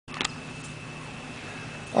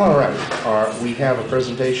All right, we have a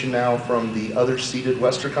presentation now from the other seated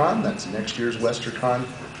Westercon. That's next year's Westercon,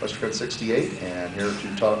 Westercon 68, and here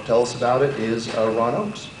to tell us about it is Ron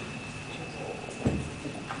Oakes.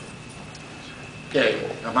 Okay,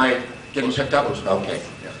 am I getting picked up? Okay.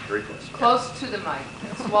 Yeah, very close. Close to the mic.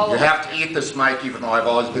 Swallow. You have to eat this mic, even though I've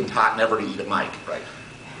always been taught never to eat a mic. Right.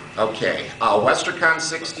 Okay, Westercon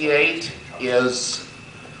 68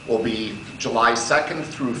 will be July 2nd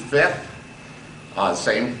through 5th.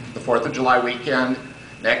 Same, the 4th of July weekend.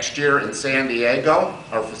 Next year in San Diego,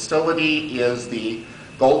 our facility is the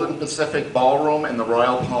Golden Pacific Ballroom in the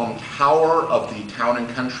Royal Palm Tower of the Town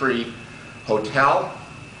 & Country Hotel.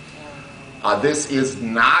 This is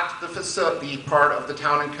not the part of the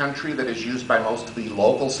Town & Country that is used by most of the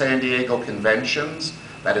local San Diego conventions.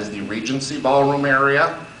 That is the Regency Ballroom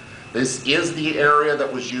area. This is the area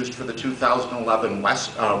that was used for the 2011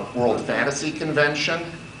 World Fantasy Convention.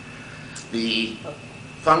 The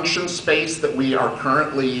function space that we are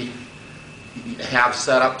currently have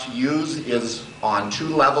set up to use is on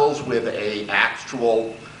 2 levels with an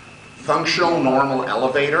actual functional normal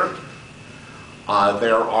elevator.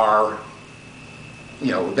 There are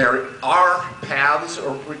paths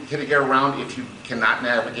to get around if you cannot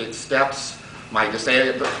navigate steps. My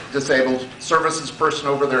disabled services person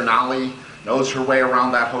over there, Nolly, knows her way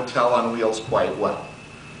around that hotel on wheels quite well.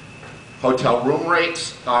 Hotel room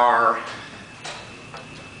rates are,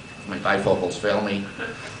 my bifocals fail me,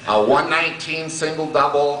 119 single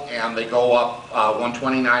double, and they go up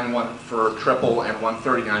 129 for triple and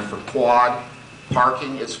 139 for quad.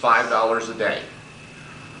 Parking is $5 a day.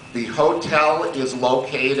 The hotel is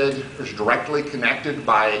directly connected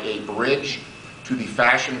by a bridge to the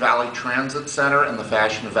Fashion Valley Transit Center and the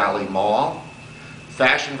Fashion Valley Mall.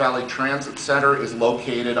 Fashion Valley Transit Center is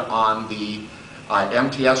located on the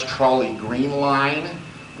MTS Trolley Green Line,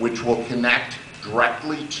 which will connect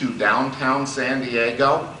directly to downtown San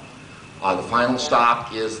Diego. The final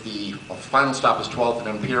stop is 12th and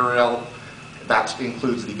Imperial. That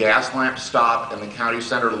includes the gas lamp stop and the County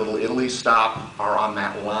Center Little Italy stop are on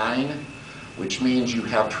that line, which means you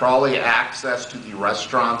have trolley access to the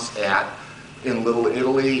restaurants in Little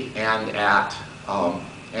Italy and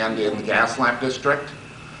in the gas lamp district.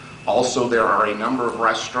 Also, there are a number of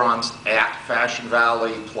restaurants at Fashion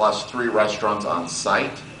Valley, plus 3 restaurants on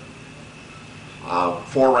site.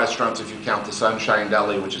 4 restaurants if you count the Sunshine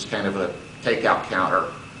Deli, which is kind of a takeout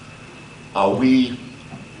counter. And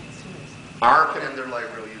their light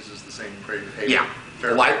rail uses the same pavement. Yeah,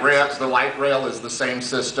 the light rail is the same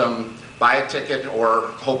system. Buy a ticket or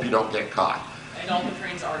hope you don't get caught. And all the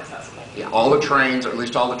trains are accessible. Yeah, all the trains, or at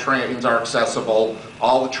least all the trains are accessible.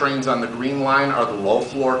 All the trains on the Green Line are the low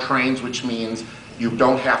floor trains, which means you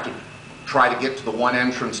don't have to try to get to the one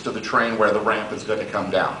entrance to the train where the ramp is going to come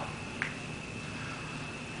down.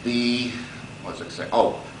 We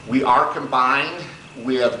are combined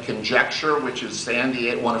with Conjecture, which is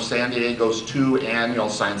one of San Diego's 2 annual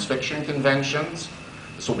science fiction conventions.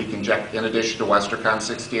 This will be in addition to Westercon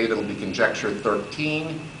 68, it'll be Conjecture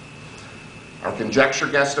 13. Our Conjecture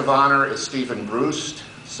guest of honor is Stephen Bruce,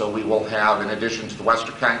 so we will have, in addition to the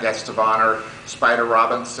Westercon guest of honor, Spider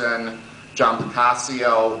Robinson, John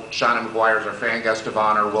Picasso, Shauna McGuire is our fan guest of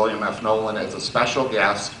honor, William F. Nolan as a special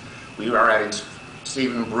guest. We are adding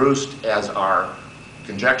Stephen Bruce as our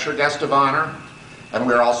Conjecture guest of honor, and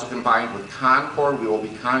we are also combined with Concord. We will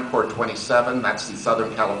be Concord 27, that's the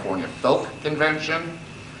Southern California Filk Convention,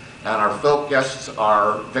 and our Filk guests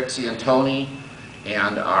are Vixie and Tony,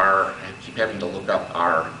 and I keep having to look up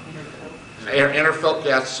our Interfilk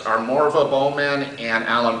guests are Morva Bowman and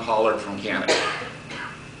Alan Pollard from Canada.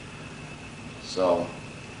 So,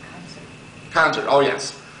 concert, oh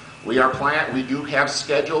yes. We do have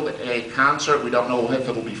scheduled a concert. We don't know if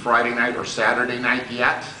it'll be Friday night or Saturday night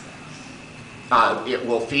yet. It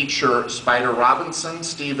will feature Spider Robinson,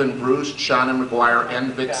 Stephen Bruce, Shauna McGuire,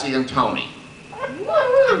 and Vixie and Tony.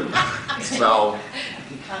 So,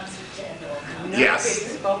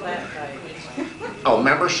 yes. Oh,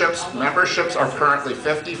 memberships are currently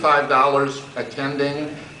 $55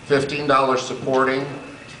 attending, $15 supporting.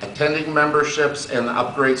 Attending memberships and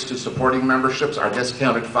upgrades to supporting memberships are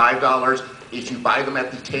discounted $5 if you buy them at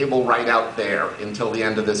the table right out there until the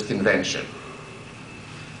end of this convention.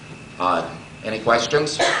 Any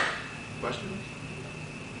questions? Questions?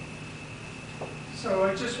 So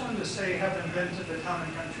I just wanted to say, having been to the Town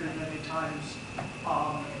 & Country many times,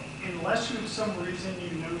 unless you, for some reason,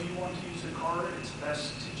 you want to use a car, it's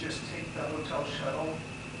best to just take the hotel shuttle.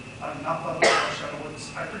 Not the hotel shuttle,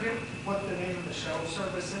 I forget what the name of the shuttle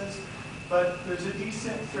service is, but there's a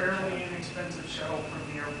decent, fairly inexpensive shuttle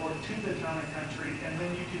from the airport to the Town & Country, and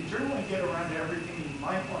then you can generally get around to everything you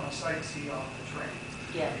might want to sightsee off the train.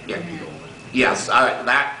 Yeah. Yes,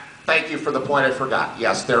 thank you for the point I forgot.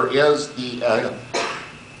 Yes, there is the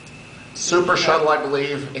Super Shuttle, I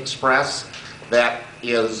believe, Express, that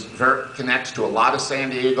connects to a lot of San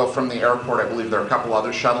Diego from the airport. I believe there are a couple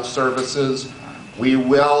other shuttle services. We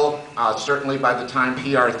will, certainly by the time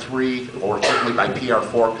PR3, or certainly by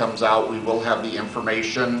PR4 comes out, we will have the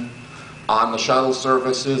information on the shuttle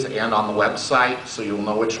services and on the website, so you'll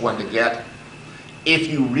know which one to get. If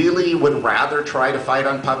you really would rather try to fight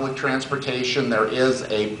on public transportation, there is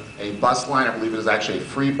a bus line, I believe it is actually a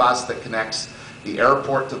free bus that connects the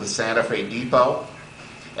airport to the Santa Fe Depot,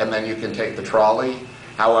 and then you can take the trolley.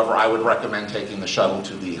 However, I would recommend taking the shuttle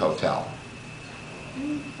to the hotel.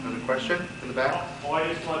 Another question in the back? Well,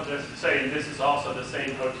 I just wanted to say this is also the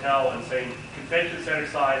same hotel and same convention center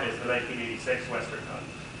side as the 1986 Westercon.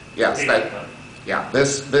 Yes,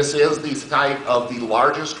 this is the site of the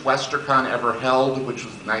largest Westercon ever held, which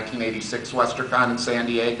was the 1986 Westercon in San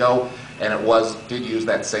Diego, and it did use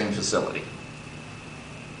that same facility.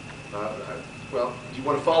 Well, do you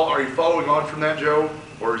want to follow? Are you following on from that, Joe,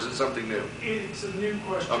 or is it something new? It's a new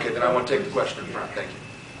question. Okay, then I want to take the question in front. Thank you.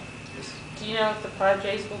 Do you know if the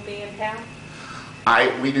Padres will be in town?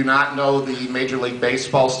 We do not know the Major League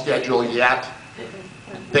Baseball schedule yet.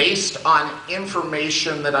 Based on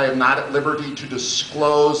information that I am not at liberty to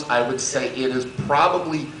disclose, I would say it is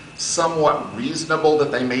probably somewhat reasonable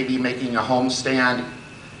that they may be making a homestand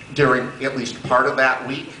during at least part of that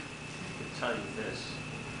week. I can tell you this.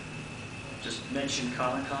 Just mention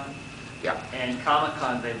Comic-Con. Yeah. And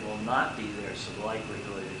Comic-Con, they will not be there, so the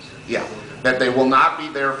likelihood is Yeah, that they will not be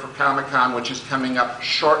there for Comic-Con, which is coming up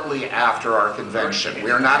shortly after our convention.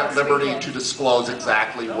 We are not at liberty to disclose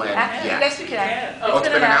exactly when Actually, yet. yes, you can. Oh, it's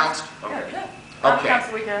been announced? Okay. Okay. Comic-Con's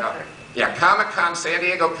the week after. Yeah, Comic-Con, San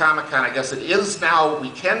Diego Comic-Con, I guess it is now,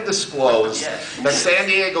 we can disclose that San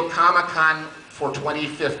Diego Comic-Con for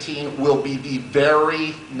 2015 will be the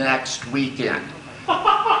very next weekend.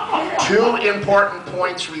 Two important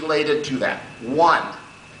points related to that. One,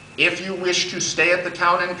 if you wish to stay at the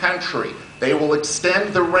Town and Country, they will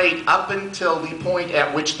extend the rate up until the point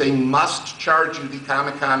at which they must charge you the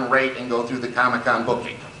Comic-Con rate and go through the Comic-Con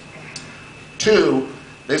booking. Two,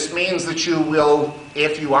 this means that you will,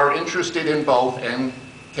 if you are interested in both and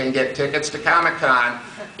can get tickets to Comic-Con,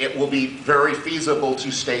 it will be very feasible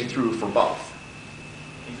to stay through for both.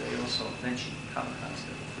 They also mentioned Comic-Con's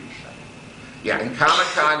got a free shuttle. Yeah, and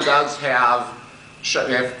Comic-Con does have,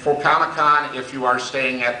 for Comic-Con, if you are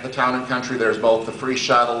staying at the Town and Country, there's both the free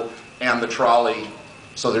shuttle and the trolley.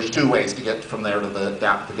 So there's two ways to get from there to the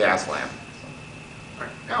gas lamp. All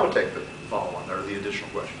right, now we'll take the follow-on, or the additional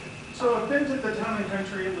question. So I've been to the Town and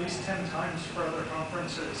Country at least 10 times for other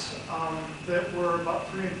conferences that were about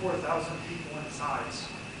 3,000 and 4,000 people in size.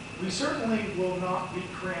 We certainly will not be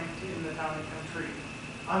cramped in the Town and Country.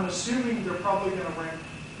 I'm assuming they're probably going to rent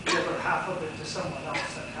the other half of it to someone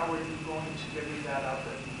else, and how are you going to divvy that up?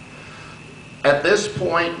 At this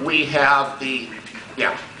point, we have he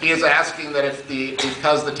is asking that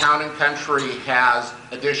because the Town and Country has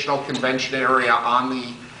additional convention area on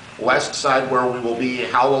the west side where we will be,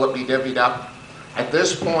 how will it be divvied up? At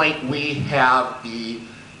this point, we have the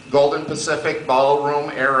Golden Pacific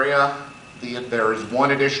Ballroom area. There is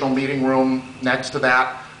one additional meeting room next to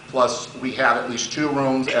that, plus we have at least 2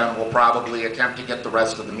 rooms, and we'll probably attempt to get the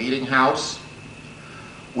rest of the meeting house.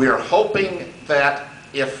 We are hoping that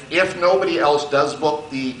if nobody else does book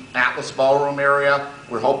the Atlas Ballroom area,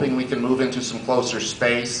 we're hoping we can move into some closer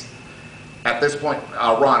space. At this point,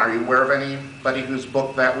 Ron, are you aware of anybody who's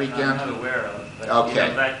booked that weekend? I'm not aware of, but Okay.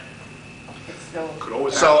 you know, that Could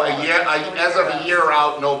always So happen. as of a year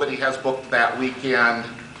out, nobody has booked that weekend.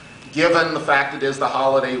 Given the fact it is the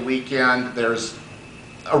holiday weekend, there's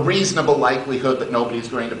a reasonable likelihood that nobody's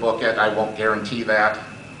going to book it. I won't guarantee that.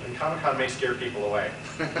 And Comic-Con may scare people away.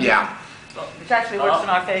 Yeah. Which actually works in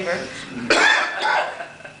our favor.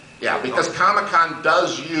 Yeah, because Comic-Con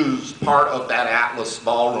does use part of that Atlas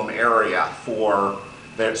Ballroom area for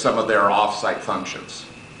some of their off-site functions.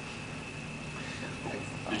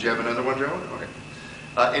 Did you have another one, Joe?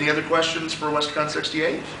 Okay. Any other questions for Westercon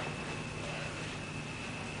 68?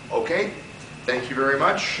 Okay. Thank you very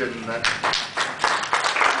much. And that